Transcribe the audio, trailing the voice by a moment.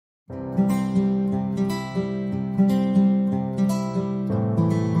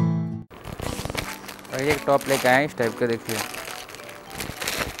और एक टॉप लेके आए इस टाइप का, देखिए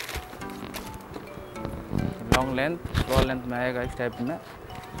लॉन्ग लेंथ स्मॉल लेंथ में आएगा इस टाइप में,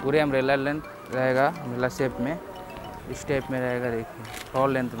 पूरे अम्ब्रेला लेंथ रहेगा, अम्ब्रेला शेप में इस टाइप में रहेगा। देखिए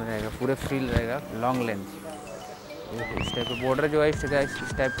स्मॉल लेंथ में रहेगा, पूरे फ्रिल रहेगा, लॉन्ग लेंथ। देखिए इस टाइप का बॉर्डर जो है इस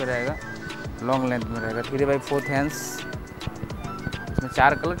टाइप का रहेगा, लॉन्ग लेंथ में रहेगा। 3/4 हैंड्स, इसमें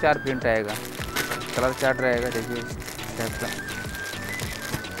 4 कलर 4 प्रिंट आएगा, कलर चार्ट रहेगा। देखिए इस टाइप का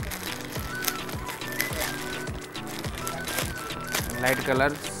लाइट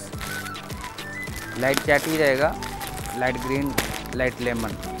कलर, लाइट चैट ही रहेगा, लाइट ग्रीन, लाइट लेमन,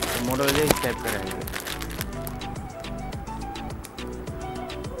 तो मॉडल जो इस टाइप का रहेगा।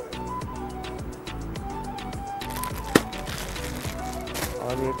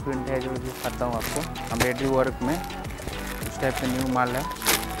 और एक प्रिंट है जो दिखाता हूँ आपको, एम्ब्रॉयडरी वर्क में इस टाइप का न्यू माल है।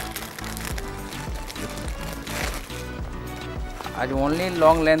 आज ओनली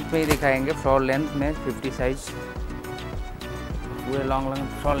लॉन्ग लेंथ में ही दिखाएंगे, फ्रॉल लेंथ में 50 साइज, पूरे लॉन्ग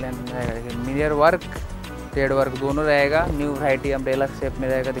फ्रॉल लेंथ में रहेगा। देखिए मिरर वर्क, थ्रेड वर्क दोनों रहेगा, न्यू वैरायटी अम्ब्रेला शेप में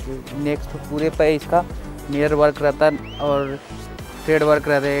रहेगा। देखिए नेक्स्ट पूरे पे इसका मिरर वर्क रहता और थ्रेड वर्क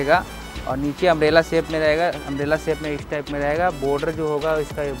रहेगा, और नीचे अम्ब्रेला शेप में रहेगा। अम्ब्रेला शेप में इस टाइप में रहेगा, बॉर्डर जो होगा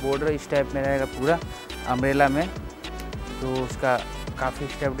इसका बॉर्डर इस टाइप में रहेगा पूरा अम्ब्रेला में, तो उसका काफ़ी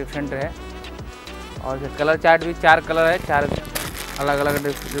स्टेप डिफरेंट है। और कलर चार्ट भी 4 कलर है, 4 अलग अलग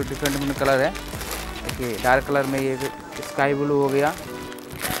डिफरेंट कलर है। देखिए डार्क कलर में ये स्काई ब्लू हो गया,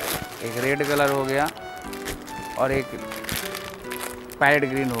 एक रेड कलर हो गया, और एक पैरेट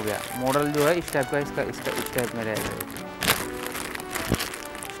ग्रीन हो गया। मॉडल जो है इस टाइप का इसका इस टाइप में रहेगा।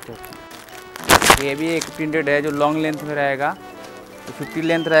 ये भी एक प्रिंटेड है जो लॉन्ग लेंथ में रहेगा, तो 50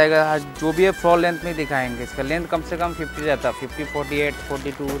 लेंथ रहेगा। जो भी है फ्रॉल लेंथ में दिखाएंगे, इसका लेंथ कम से कम 50 रहता है, 50, 48,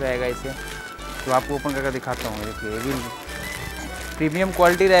 42 रहेगा इसे, तो आपको ओपन करके दिखाता हूँ। देखिए ये भी प्रीमियम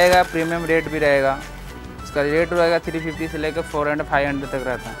क्वालिटी रहेगा, प्रीमियम रेट भी रहेगा। इसका रेट रहेगा 350 से लेकर 400, 500 तक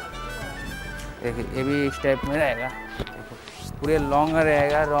रहता है। देखिए ये भी इस टाइप में रहेगा, पूरे लॉन्ग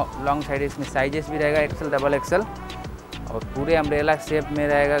रहेगा, लॉन्ग साइड इसमें साइजेस भी रहेगा, XL, XXL, और पूरे अम्ब्रेला शेप में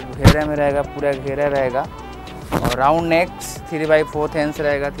रहेगा, घेरे में रहेगा, पूरा घेरा रहेगा। और राउंड नेक्स, 3/4 हैंड्स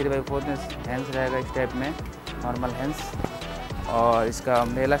रहेगा, 3/4 हैंड्स रहेगा इस टाइप में, नॉर्मल हैंड्स। और इसका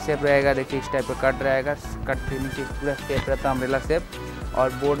अम्ब्रेला शेप रहेगा, देखिए इस टाइप का कट रहेगा, कट के नीचे पूरा शेप रहता है अम्ब्रेला शेप। और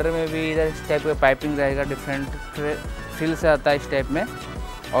बॉर्डर में भी इधर इस टाइप का पाइपिंग रहेगा, डिफरेंट फ्रिल से आता है इस टाइप में।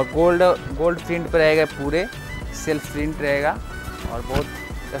 और गोल्ड प्रिंट पर रहेगा, पूरे सेल्फ प्रिंट रहेगा। और बहुत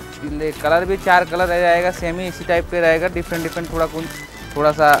कलर भी 4 कलर रह जाएगा, सेम ही इसी टाइप पे रहेगा, डिफरेंट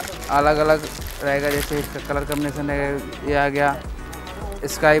थोड़ा सा अलग अलग रहेगा। जैसे इसका कलर कॉम्बिनेशन है, ये आ गया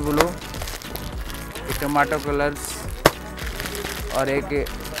स्काई ब्लू, एक टमाटो कलर्स, और एक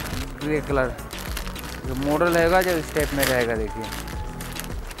ग्रे कलर। जो मॉडल रहेगा जो इस टाइप में रहेगा, देखिए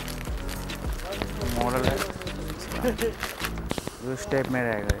मॉडल है जो इस टाइप में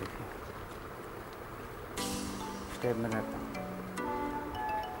रहेगा, देखिए इस टाइप में रहता है।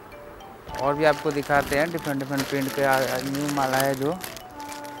 और भी आपको दिखाते हैं डिफरेंट प्रिंट पे न्यू माला है जो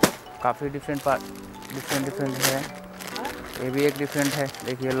काफ़ी डिफरेंट है। ये भी एक डिफरेंट है,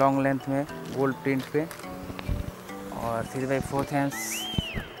 देखिए लॉन्ग लेंथ में गोल्ड प्रिंट पे, और 3/4 हैंड्स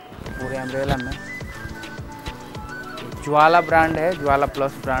पूरे अम्ब्रेला में। ज्वाला ब्रांड है, ज्वाला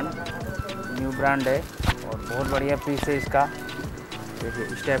प्लस ब्रांड, न्यू ब्रांड है, और बहुत बढ़िया पीस है इसका। देखिए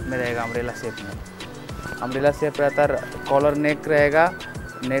इस टाइप में रहेगा अम्ब्रेला शेप में, अम्ब्रेला शेप रहता है, कॉलर नेक रहेगा,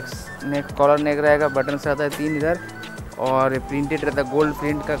 नेक कॉलर नेक रहेगा, बटन से आता है 3 इधर, और प्रिंटेड रहता है, गोल्ड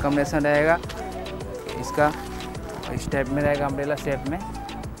प्रिंट का कॉम्बिनेशन रहेगा इसका, इस टाइप में रहेगा अम्ब्रेला शेप में।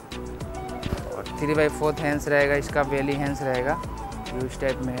 और 3/4 हैंड्स रहेगा, इसका बेली हैंड्स रहेगा, जो इस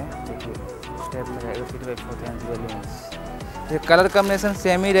टाइप में है। देखिए इस टाइप में रहेगा 3/4 हैंड्स बेली हैंड्स। ये कलर कॉम्बिनेशन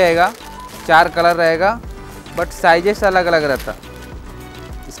सेम ही रहेगा, 4 कलर रहेगा, बट साइजेस अलग अलग रहता।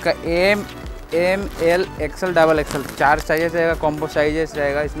 इसका M, L, XL, XXL 4 sizes रहेगा, कॉम्बो साइजेस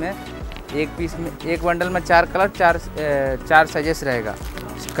रहेगा। इसमें एक पीस में, एक बंडल में 4 कलर, 4 साइजेस रहेगा।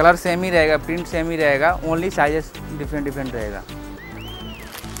 कलर सेम ही रहेगा, प्रिंट सेम ही रहेगा, ओनली साइजेस डिफरेंट रहेगा।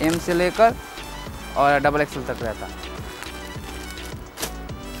 M से लेकर और XXL तक रहता।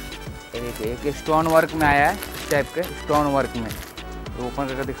 एक स्टोन वर्क में आया है, इस टाइप के स्टोन वर्क में, तो ओपन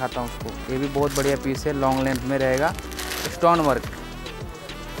करके दिखाता हूँ उसको। ये भी बहुत बढ़िया पीस है, लॉन्ग लेंथ में रहेगा, स्टोन वर्क,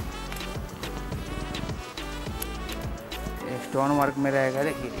 स्टोन वर्क में रहेगा।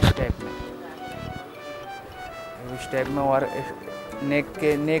 देखिए इस टाइप में, इस टाइप में वर्क,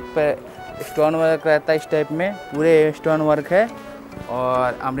 नेक पर स्टोन वर्क रहता है इस टाइप में, पूरे स्टोन वर्क है।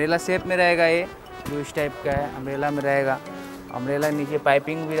 और अम्ब्रेला शेप में रहेगा ये, जो इस टाइप का है, अम्ब्रेला में रहेगा। अम्ब्रेला नीचे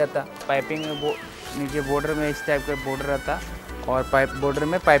पाइपिंग भी रहता, पाइपिंग में नीचे बॉर्डर में इस टाइप का बॉर्डर रहता और बॉर्डर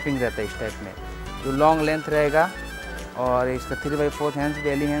में पाइपिंग रहता है इस टाइप में, जो लॉन्ग लेंथ रहेगा। और इसका 3/4 हैंड्स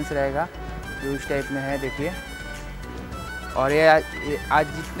डेली हैंड्स रहेगा जो इस टाइप में है, देखिए। और ये आज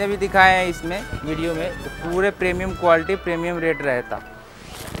जितने भी दिखाए हैं इसमें वीडियो में तो पूरे प्रीमियम क्वालिटी, प्रीमियम रेट रहता।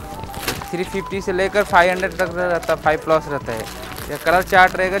 350 से लेकर 500 तक रहता, 5+ रहता है। यह कलर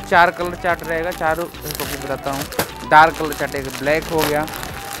चार्ट रहेगा, 4 कलर चार्ट रहेगा, चारों को बताता हूँ। डार्क कलर चार्ट, एक ब्लैक हो गया,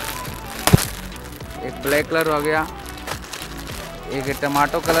 एक ब्लैक कलर हो गया, एक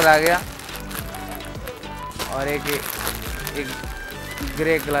टमाटो कलर आ गया और एक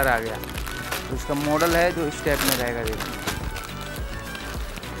ग्रे कलर आ गया। तो इसका मॉडल है जो इस टाइप में रहेगा, देखिए।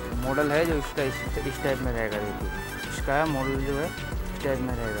 मॉडल है जो इसका इस टाइप में रहेगा, देखिए। इसका मॉडल जो है इस टाइप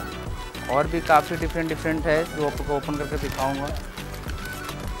में रहेगा। और भी काफ़ी डिफरेंट है जो आपको ओपन करके दिखाऊंगा।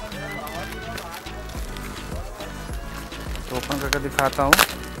 तो ओपन करके दिखाता हूँ।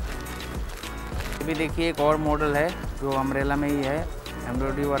 ये भी देखिए एक और मॉडल है जो अम्ब्रेला में ही है,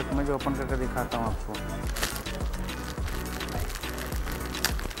 एम्ब्रॉयडरी वर्क में, जो ओपन करके दिखाता हूँ आपको।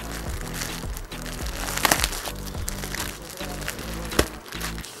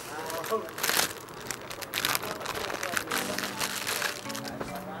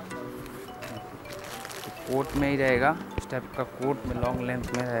 कोट में ही रहेगा, इस टाइप का कोट में, लॉन्ग लेंथ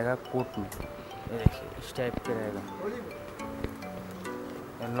में रहेगा कोट में। ये देखिए इस टाइप के रहेगा,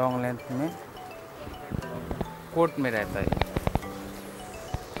 लॉन्ग लेंथ में कोट में रहता है।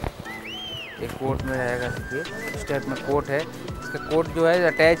 एक कोट में रहेगा, देखिए इस टाइप में कोट है। इसका कोट जो है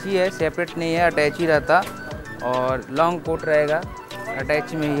अटैच ही है, सेपरेट नहीं है, अटैच ही रहता। और लॉन्ग कोट रहेगा,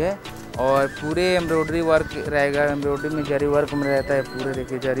 अटैच में ही है। और पूरे एम्ब्रॉयडरी वर्क रहेगा, एम्ब्रॉयडरी में जरी वर्क में रहता है पूरे,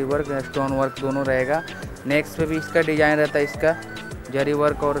 देखिए जरी वर्क, स्टोन वर्क दोनों रहेगा। नेक्स्ट पे भी इसका डिजाइन रहता है, इसका जरी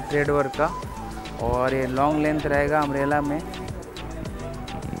वर्क और थ्रेड वर्क का। और ये लॉन्ग लेंथ रहेगा अम्ब्रेला में,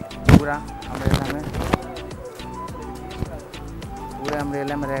 पूरा अम्ब्रेला में, पूरे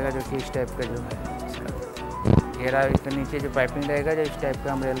अम्ब्रेला में रहेगा, जो कि इस टाइप का जो है इसका घेरा। इसके नीचे जो पाइपिंग रहेगा जो इस टाइप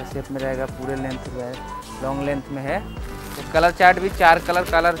का अम्ब्रेला शेप में रहेगा, पूरे लेंथ में, लॉन्ग लेंथ में है। तो कलर चार्ट भी 4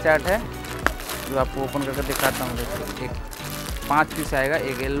 कलर चार्ट है जो आपको ओपन करके दिखाता हूँ। देखिए एक 5 पीस आएगा,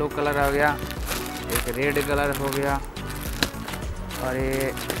 एक येलो कलर आ गया, एक रेड कलर हो गया और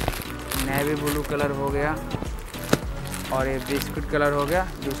ये नेवी ब्लू कलर हो गया और ये बिस्कुट कलर हो गया।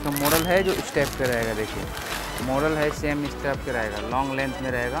 जो इसका मॉडल है जो इस टाइप का रहेगा, देखिए मॉडल है सेम इस टाइप का रहेगा, लॉन्ग लेंथ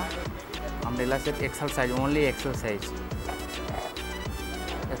में रहेगा। अम्ब्रेला सिर्फ XL size, only XL size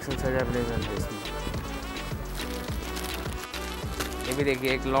available है इसमें। ये भी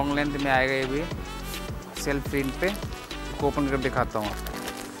देखिए एक लॉन्ग लेंथ में आएगा, ये भी सेल्फ प्रिंट पे। ओपन कर दिखाता हूँ आपको।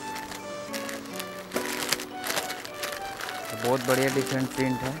 बहुत बढ़िया डिफरेंट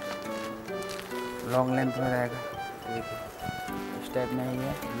प्रिंट है, लॉन्ग लेंथ में रहेगा, देखिए इस टाइप में ही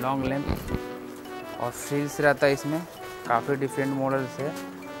है, लॉन्ग लेंथ। और फ्रिल्स रहता है इसमें, काफ़ी डिफरेंट मॉडल्स है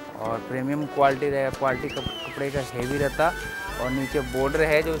और प्रीमियम क्वालिटी रहेगा। क्वालिटी कपड़े का हेवी रहता। और नीचे बॉर्डर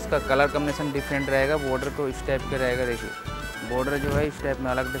है जो इसका कलर कॉम्बिनेशन डिफरेंट रहेगा। बॉर्डर तो इस टाइप का रहेगा, देखिए बॉर्डर जो है इस टाइप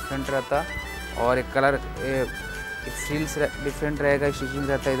में अलग डिफरेंट रहता। और एक कलर फ्रिल्स डिफरेंट रहेगा, स्टिचिंग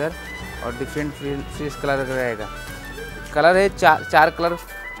रहता है इधर। और डिफरेंट फ्रिल्स कलर रहेगा। कलर है 4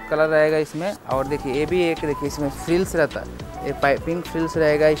 कलर रहेगा इसमें। और देखिए ये भी एक, देखिए इसमें फ्रिल्स रहता है, ये पाइपिंग फ्रिल्स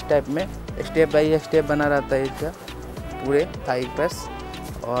रहेगा इस टाइप में, स्टेप बाई स्टेप बना रहता है इसका पूरे थाई पर्स।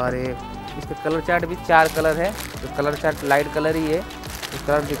 और ये इसका कलर चार्ट भी 4 कलर है, तो कलर चार्ट लाइट कलर ही है। तो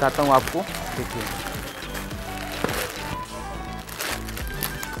कलर दिखाता हूँ आपको, देखिए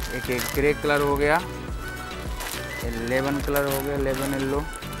एक ग्रे कलर हो गया, 11 कलर हो गया, 11 येलो,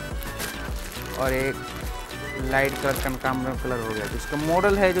 और एक लाइट कलर कनकाम्बर कलर हो गया। इसका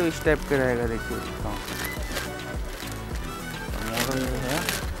मॉडल है जो इस टाइप के रहेगा, देखिए मॉडल जो है,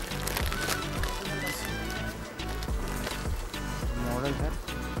 मॉडल है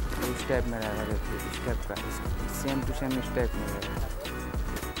इस टाइप में रहेगा, देखिए इस टाइप का, सेम टू सेम इस टाइप में रहेगा।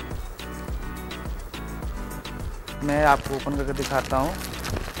 मैं आपको ओपन करके दिखाता हूँ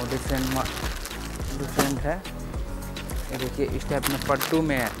और डिफरेंट है। ये देखिए इस टाइप में पट्टू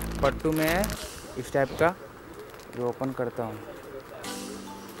में है, पट्टू में है इस टाइप का, जो ओपन करता हूँ।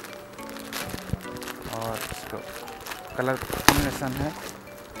 और इसको कलर कॉम्बिनेशन है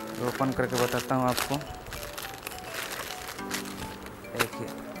जो ओपन करके बताता हूँ आपको। देखिए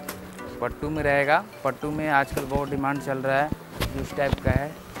पट्टू में रहेगा, पट्टू में आजकल बहुत डिमांड चल रहा है, जो इस टाइप का है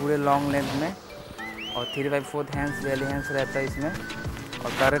पूरे लॉन्ग लेंथ में। और 3/4 हैंड्स डेली हैंड्स रहता है इसमें।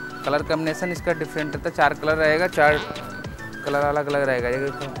 और कलर कॉम्बिनेशन इसका डिफरेंट रहता है, 4 कलर रहेगा, 4 कलर अलग अलग रहेगा।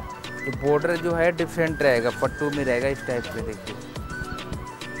 तो बॉर्डर जो है डिफरेंट रहेगा, पट्टू में रहेगा इस टाइप पे, देखिए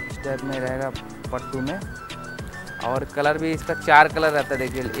इस टाइप में रहेगा पट्टू में। और कलर भी इसका 4 कलर रहता है।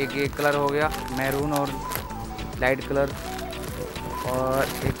 देखिए एक कलर हो गया मैरून और लाइट कलर, और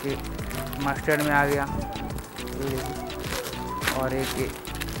एक मस्टर्ड में आ गया, और एक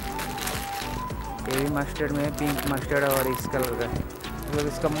ये भी मस्टर्ड में, पिंक मस्टर्ड और इस कलर का है। मतलब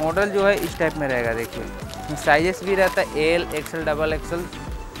इसका मॉडल जो है इस टाइप में रहेगा। देखिए साइजेस भी रहता है एल, एक्सएल, डबल एक्सएल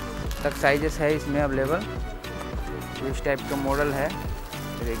तक साइजेस है इसमें अवेलेबल। इस टाइप का मॉडल है।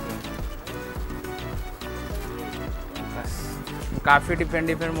 देखिए बस काफ़ी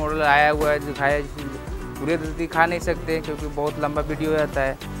डिफरेंट मॉडल आया हुआ है, दिखाया। पूरे तो दिखा नहीं सकते क्योंकि बहुत लंबा वीडियो रहता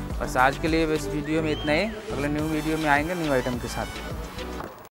है। बस आज के लिए बस वीडियो में इतना ही। अगले न्यू वीडियो में आएंगे न्यू आइटम के साथ।